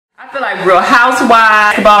I feel like Real Housewives,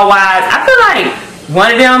 Basketball Wives. I feel like one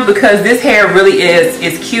of them, because this hair really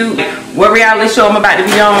is cute. What reality show I'm about to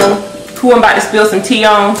be on, who I'm about to spill some tea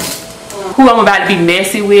on, who I'm about to be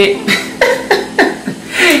messy with.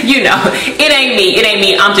 You know, it ain't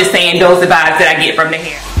me. I'm just saying those are the vibes that I get from the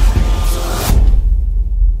hair.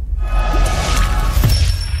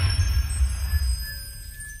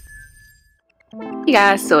 Hey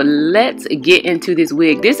guys, so let's get into this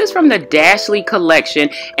wig. This is from the DASHLY collection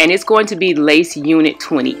and it's going to be lace unit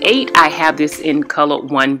 28. I have this in color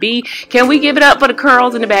 1B. Can we give it up for the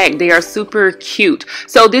curls in the back? They are super cute.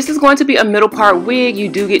 So this is going to be a middle part wig. You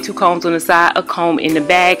do get two combs on the side, a comb in the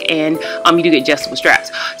back, and you do get adjustable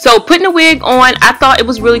straps. So putting the wig on, I thought it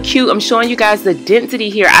was really cute. I'm showing you guys the density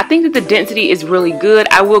here. I think that the density is really good.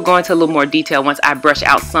 I will go into a little more detail once I brush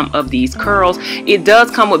out some of these curls. It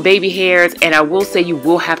does come with baby hairs, and I will say you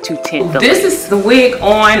will have to tint the lace. This is the wig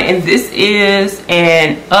on, and this is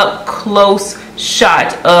an up close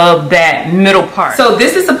shot of that middle part. So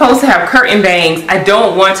this is supposed to have curtain bangs. I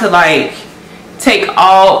don't want to like take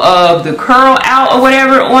all of the curl out or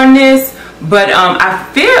whatever on this, but I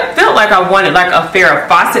felt like I wanted like a Farrah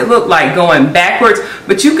Fawcett look, like going backwards.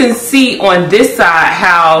 But you can see on this side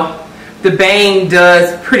how the bang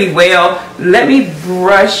does pretty well. Let me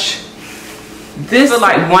brush. This is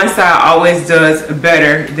like one side always does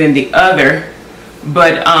better than the other,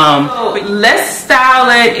 but let's style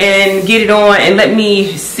it and get it on and let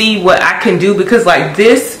me see what I can do, because like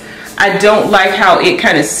this, I don't like how it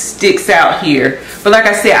kind of sticks out here. But like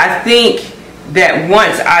I said, I think that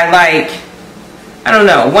once I don't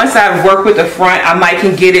know, once I work with the front, I might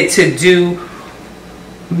can get it to do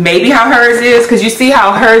maybe how hers is, because you see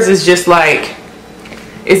how hers is just like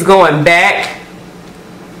it's going back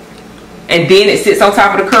and then it sits on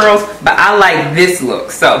top of the curls, but I like this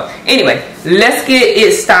look. So anyway, let's get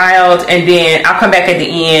it styled and then I'll come back at the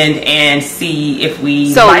end and see if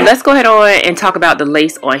we let's go ahead on and talk about the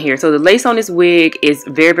lace on here. So the lace on this wig is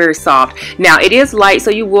very, very soft. Now it is light,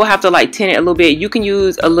 so you will have to like tint it a little bit. You can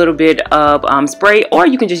use a little bit of spray, or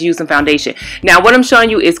you can just use some foundation. Now what I'm showing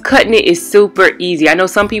you is cutting it is super easy. I know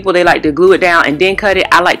some people, they like to glue it down and then cut it.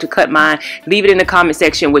 I like to cut mine. Leave it in the comment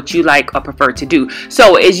section what you like or prefer to do.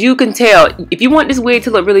 So as you can tell, if you want this wig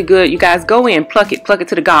to look really good, you guys go in, pluck it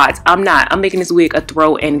to the gods. I'm not. I'm making this wig a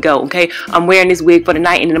throw and go, okay? I'm wearing this wig for the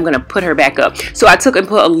night and then I'm going to put her back up. So I took and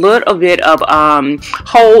put a little bit of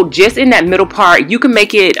hold just in that middle part. You can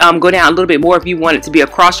make it go down a little bit more if you want it to be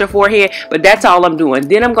across your forehead, but that's all I'm doing.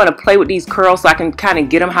 Then I'm going to play with these curls so I can kind of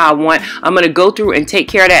get them how I want. I'm going to go through and take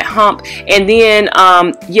care of that hump, and then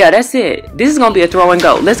yeah, that's it. This is going to be a throw and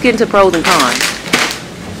go. Let's get into pros and cons.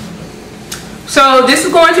 So this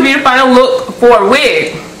is going to be the final look for a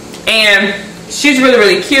wig, and she's really,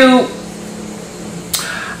 really cute.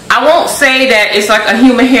 I won't say that it's like a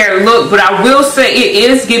human hair look, but I will say it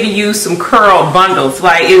is giving you some curl bundles.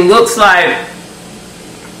 Like it looks like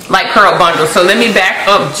curl bundles. So let me back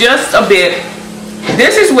up just a bit.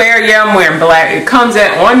 This is where, yeah, I'm wearing black. It comes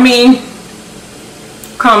on me,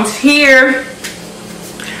 comes here.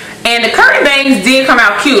 And the curtain bangs did come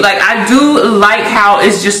out cute. Like I do like how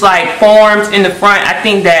it's just like formed in the front. I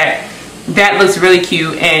think that looks really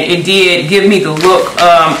cute, and it did give me the look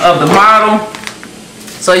of the model.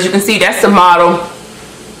 So as you can see, that's the model.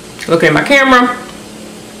 Look at my camera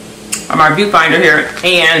or my viewfinder here,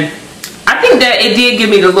 and I think that it did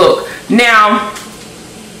give me the look. Now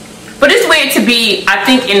for this wig to be, I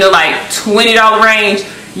think, in the like $20 range,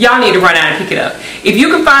 y'all need to run out and pick it up. If you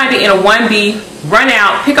can find it in a 1B, run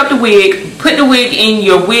out, pick up the wig, put the wig in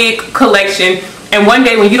your wig collection, and one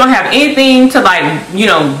day when you don't have anything to like, you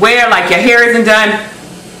know, wear, like your hair isn't done,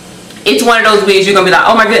 it's one of those wigs you're gonna be like,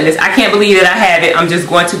 oh my goodness, I can't believe that I have it. I'm just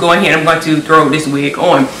going to go ahead and I'm going to throw this wig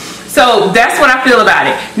on. So that's what I feel about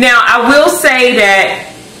it. Now I will say that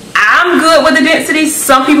I'm good with the density.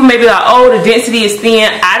 Some people may be like, oh, the density is thin.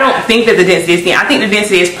 I don't think that the density is thin. I think the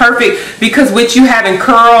density is perfect, because with you having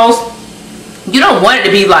curls, you don't want it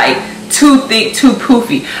to be like too thick, too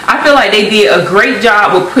poofy. I feel like they did a great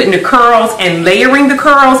job with putting the curls and layering the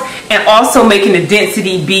curls, and also making the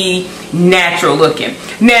density be natural looking.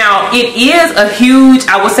 Now it is a huge,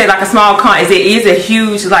 I would say like a small con, is it is a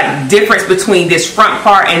huge like difference between this front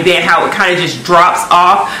part and then how it kind of just drops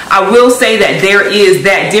off. I will say that there is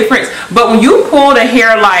that difference, but when you pull the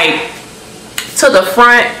hair like to the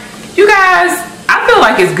front, you guys, I feel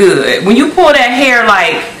like it's good. When you pull that hair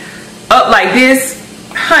like up like this,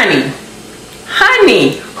 honey,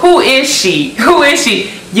 who is she? Who is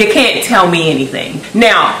she? you can't tell me anything.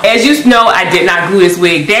 Now, as you know, I did not glue this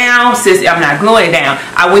wig down. Since I'm not gluing it down,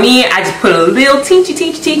 I went in, I just put a little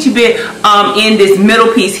teensy bit in this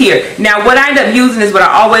middle piece here. Now, what I end up using is what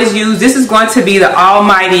I always use. This is going to be the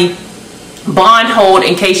Almighty Bond Hold,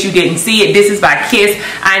 in case you didn't see it. This is by Kiss.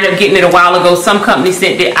 I ended up getting it a while ago. Some company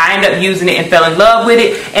sent it. I ended up using it and fell in love with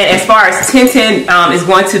it. And as far as tinting, is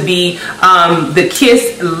going to be the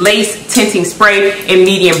Kiss Lace Tinting Spray in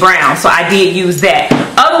medium brown. So I did use that.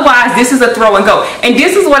 Otherwise, this is a throw and go. And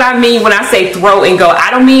this is what I mean when I say throw and go. I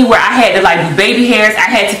don't mean where I had to like do baby hairs. I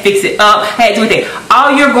had to fix it up. I had to do it.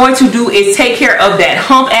 All you're going to do is take care of that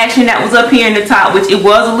hump action that was up here in the top, which it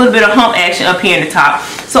was a little bit of hump action up here in the top.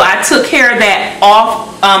 So I took care of that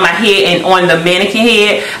off my head and on the mannequin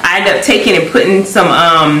head. I ended up taking and putting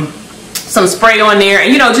some spray on there,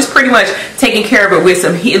 and you know, just pretty much taking care of it with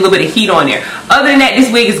some heat, a little bit of heat on there. Other than that, this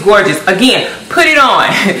wig is gorgeous. Again, put it on,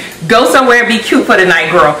 go somewhere and be cute for the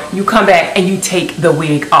night, girl. You come back and you take the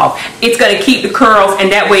wig off. It's gonna keep the curls, and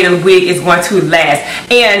that way the wig is going to last.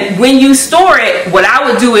 And when you store it, what I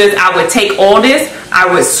would do is I would take all this, I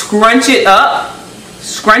would scrunch it up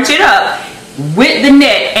with the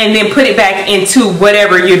net, and then put it back into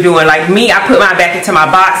whatever you're doing. Like me, I put mine back into my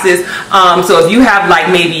boxes. So if you have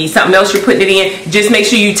like maybe something else you're putting it in, just make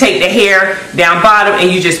sure you take the hair down bottom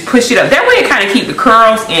and you just push it up. That way it kind of keep the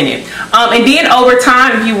curls in it. And then over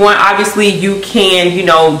time, if you want, obviously you can, you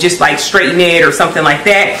know, just like straighten it or something like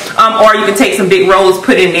that. Or you can take some big rolls,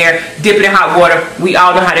 put in there, dip it in hot water. We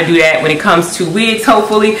all know how to do that when it comes to wigs,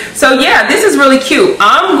 hopefully. So yeah, this is really cute.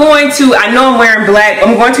 I know I'm wearing black.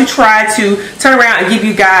 I'm going to try to turn around and give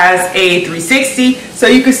you guys a 360 so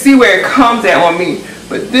you can see where it comes at on me.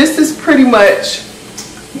 But this is pretty much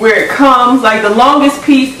where it comes. Like the longest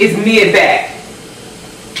piece is mid-back.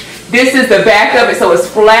 This is the back of it, so it's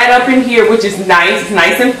flat up in here, which is nice. It's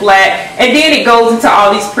nice and flat. And then it goes into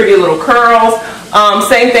all these pretty little curls.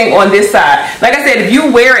 Same thing on this side. Like I said, if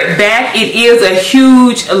you wear it back, it is a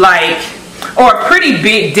huge, or a pretty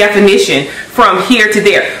big definition from here to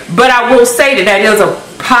there. But I will say that that is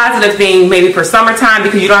a positive thing maybe for summertime,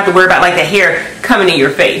 because you don't have to worry about like the hair coming in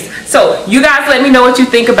your face. So you guys let me know what you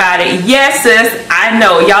think about it. Yes, sis, I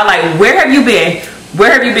know. Y'all like, where have you been?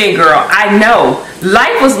 Where have you been, girl? I know.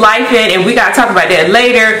 Life was lifing, and we got to talk about that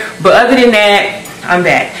later. But other than that, I'm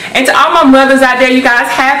back. And to all my mothers out there, you guys,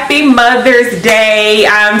 happy Mother's Day.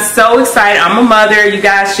 I'm so excited. I'm a mother. You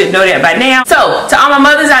guys should know that by now. So to all my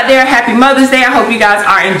mothers out there, happy Mother's Day. I hope you guys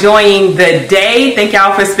are enjoying the day. Thank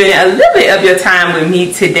y'all for spending a little bit of your time with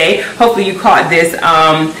me today. Hopefully you caught this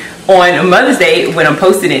on Mother's Day when I'm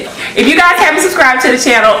posting it. If you guys haven't subscribed to the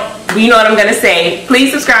channel, you know what I'm gonna say,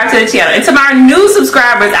 please subscribe to the channel. And to my new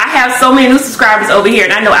subscribers, I have so many new subscribers over here,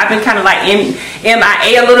 and I know I've been kind of like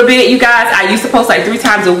MIA a little bit, you guys. I used to post like 3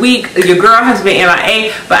 times a week. Your girl has been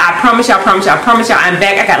MIA, but I promise y'all, I'm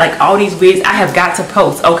back. I got like all these wigs I have got to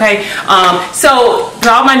post, okay? So to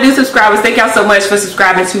all my new subscribers, thank y'all so much for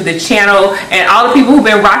subscribing to the channel. And all the people who've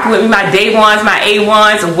been rocking with me, my day ones, my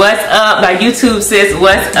A1s, what's up? My YouTube sis,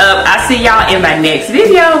 what's up? I'll see y'all in my next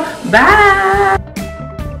video. Bye.